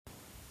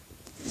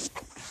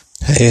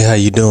Hey, how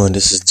you doing?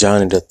 This is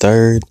Johnny the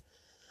Third.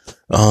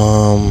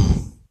 I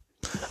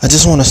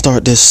just want to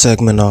start this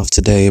segment off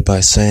today by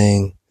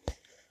saying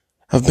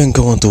I've been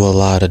going through a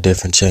lot of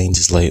different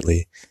changes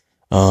lately.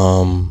 I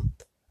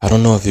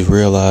don't know if you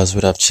realize,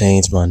 but I've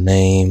changed my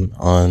name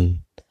on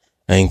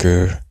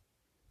Anchor.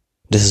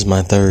 This is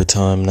my third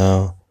time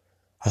now.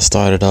 I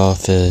started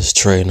off as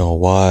Trey No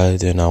Y,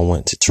 then I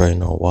went to Trey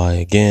No Y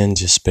again,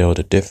 just spelled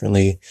it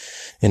differently,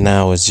 and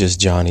now it's just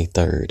Johnny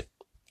Third.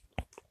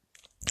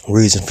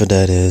 Reason for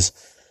that is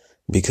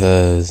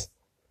because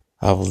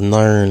I've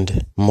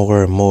learned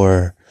more and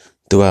more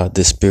throughout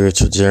this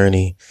spiritual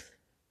journey.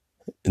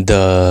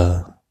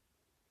 Let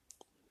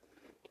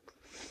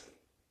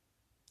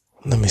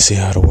me see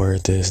how to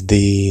word this.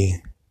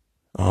 The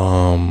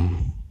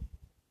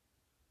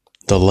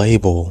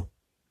label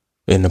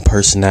and the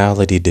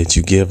personality that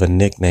you give a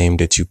nickname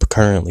that you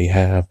currently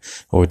have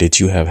or that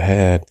you have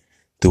had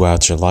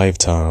throughout your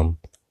lifetime,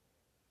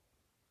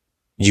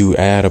 you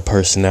add a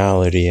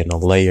personality and a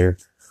layer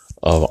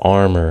of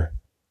armor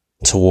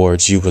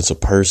towards you as a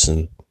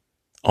person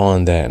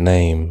on that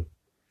name.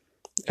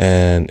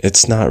 And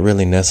it's not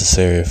really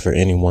necessary for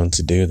anyone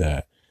to do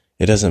that.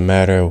 It doesn't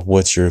matter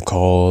what you're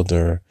called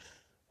or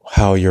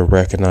how you're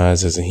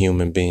recognized as a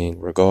human being.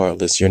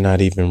 Regardless, you're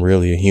not even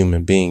really a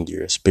human being.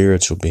 You're a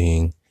spiritual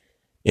being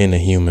in a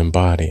human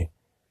body.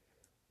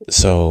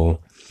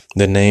 So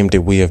the name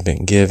that we have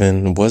been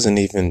given wasn't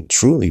even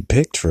truly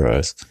picked for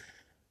us.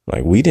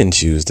 Like, we didn't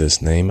choose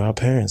this name. Our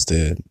parents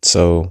did.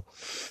 So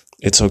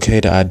it's okay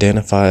to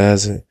identify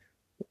as it,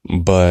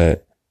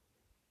 but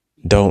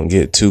don't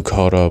get too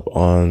caught up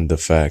on the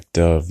fact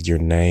of your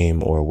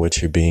name or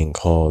what you're being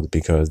called,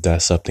 because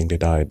that's something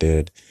that I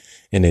did,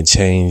 and it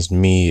changed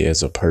me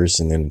as a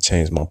person, and it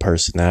changed my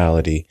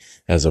personality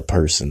as a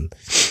person.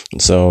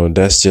 So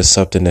that's just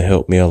something that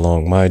helped me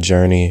along my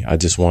journey. I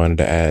just wanted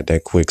to add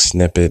that quick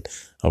snippet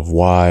of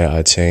why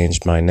I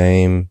changed my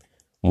name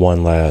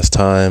one last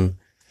time.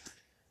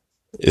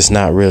 It's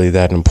not really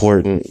that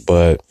important,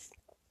 but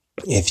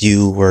if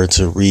you were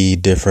to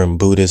read different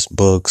Buddhist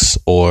books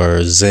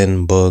or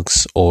Zen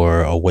books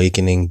or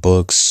awakening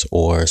books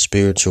or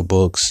spiritual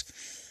books,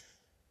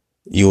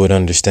 you would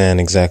understand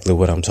exactly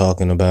what I'm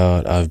talking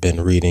about. I've been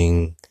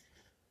reading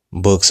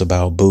books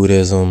about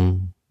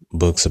Buddhism,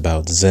 books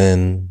about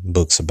Zen,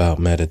 books about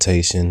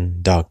meditation,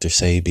 Dr.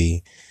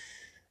 Sebi,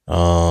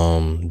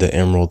 the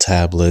Emerald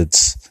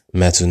Tablets,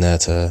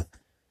 Metuneta,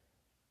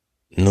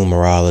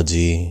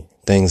 numerology,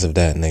 things of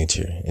that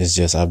nature. It's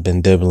just I've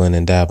been dibbling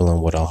and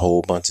dabbling with a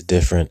whole bunch of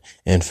different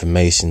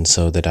information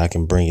so that I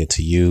can bring it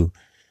to you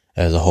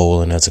as a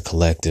whole and as a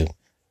collective.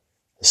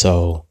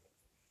 So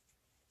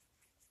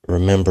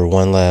remember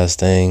one last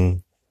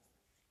thing.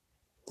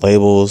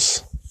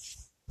 Labels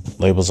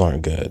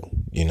aren't good.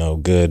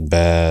 Good,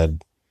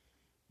 bad.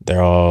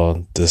 They're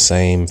all the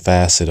same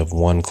facet of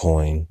one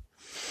coin.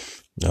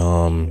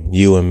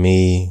 You and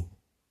me,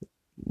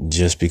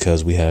 just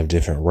because we have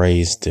different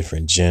race,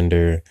 different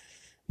gender,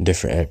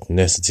 different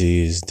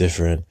ethnicities,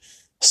 different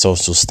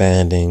social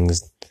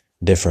standings,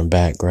 different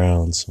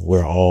backgrounds,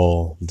 we're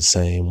all the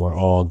same. We're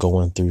all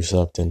going through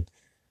something.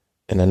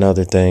 And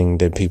another thing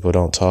that people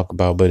don't talk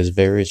about, but is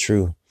very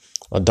true.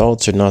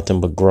 Adults are nothing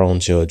but grown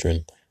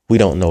children. We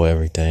don't know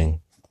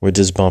everything. We're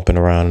just bumping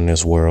around in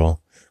this world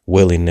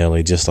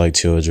willy-nilly, just like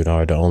children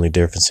are. The only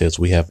difference is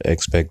we have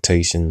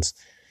expectations.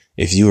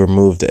 If you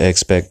remove the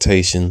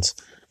expectations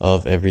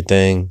of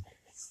everything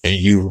and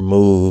you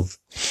remove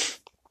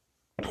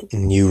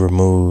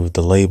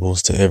the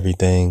labels to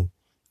everything,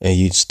 and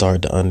you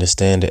start to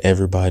understand that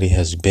everybody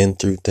has been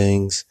through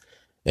things,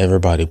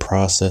 everybody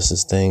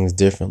processes things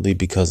differently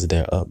because of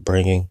their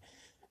upbringing.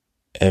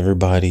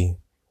 Everybody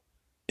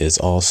is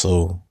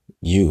also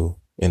you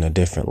in a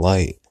different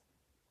light.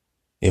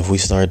 If we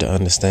start to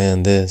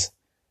understand this,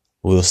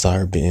 we'll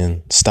stop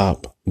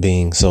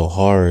being so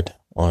hard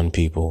on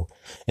people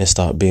and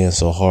stop being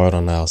so hard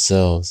on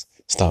ourselves.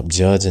 Stop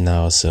judging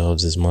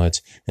ourselves as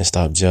much and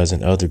stop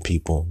judging other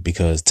people,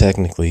 because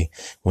technically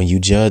when you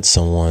judge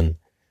someone,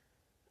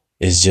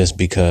 it's just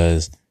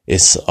because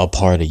it's a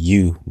part of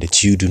you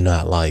that you do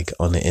not like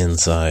on the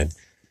inside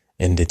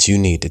and that you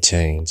need to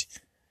change.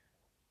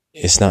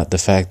 It's not the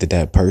fact that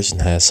that person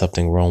has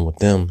something wrong with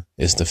them.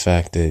 It's the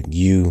fact that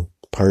you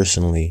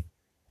personally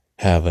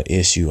have an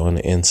issue on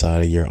the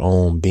inside of your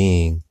own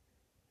being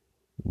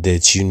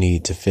that you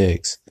need to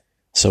fix.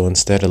 So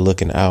instead of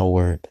looking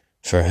outward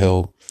for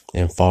help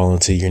and falling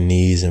to your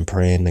knees and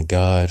praying to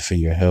God for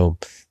your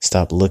help,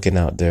 stop looking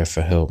out there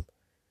for help.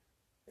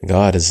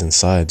 God is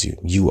inside you.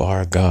 You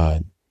are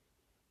God.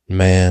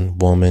 Man,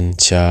 woman,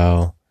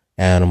 child,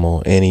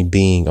 animal, any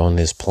being on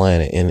this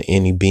planet, and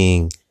any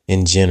being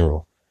in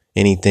general,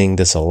 anything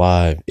that's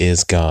alive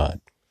is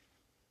God.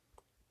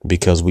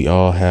 Because we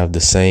all have the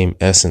same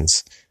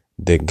essence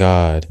that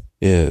God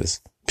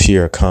is,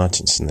 pure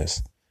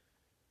consciousness.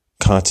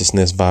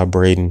 Consciousness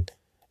vibrating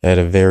at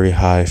a very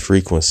high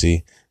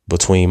frequency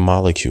between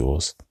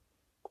molecules.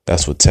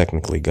 That's what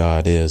technically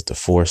God is, the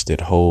force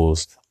that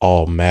holds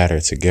all matter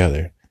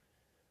together.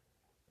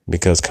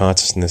 because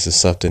consciousness is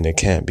something that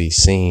can't be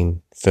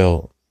seen,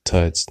 felt,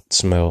 touched,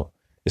 smelled.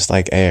 It's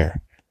like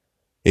air.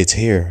 It's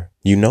here.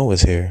 You know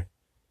it's here,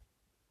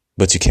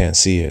 but you can't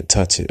see it,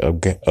 touch it,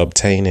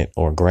 obtain it,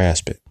 or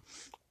grasp it.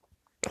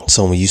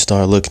 So when you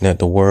start looking at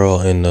the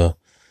world in the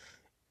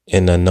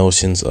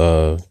notions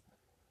of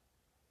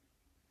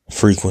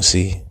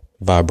frequency,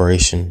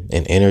 vibration,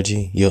 and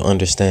energy, you'll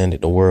understand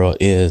that the world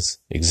is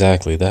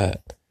exactly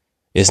that.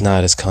 It's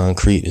not as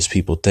concrete as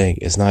people think.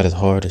 It's not as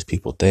hard as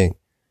people think.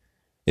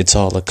 It's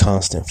all a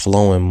constant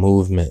flowing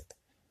movement,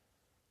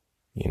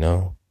 you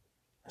know?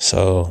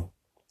 So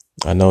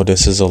I know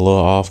this is a little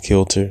off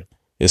kilter.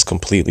 It's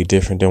completely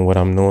different than what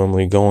I'm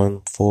normally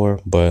going for,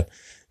 but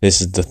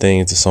this is the thing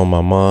that's on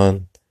my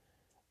mind.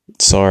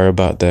 Sorry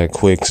about that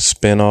quick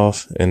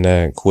spin-off and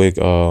that quick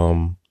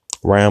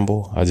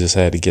ramble. I just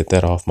had to get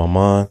that off my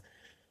mind.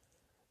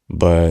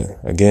 But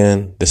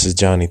again, this is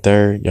Johnny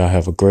Third. Y'all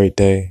have a great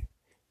day.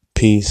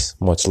 Peace,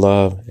 much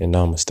love, and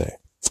namaste.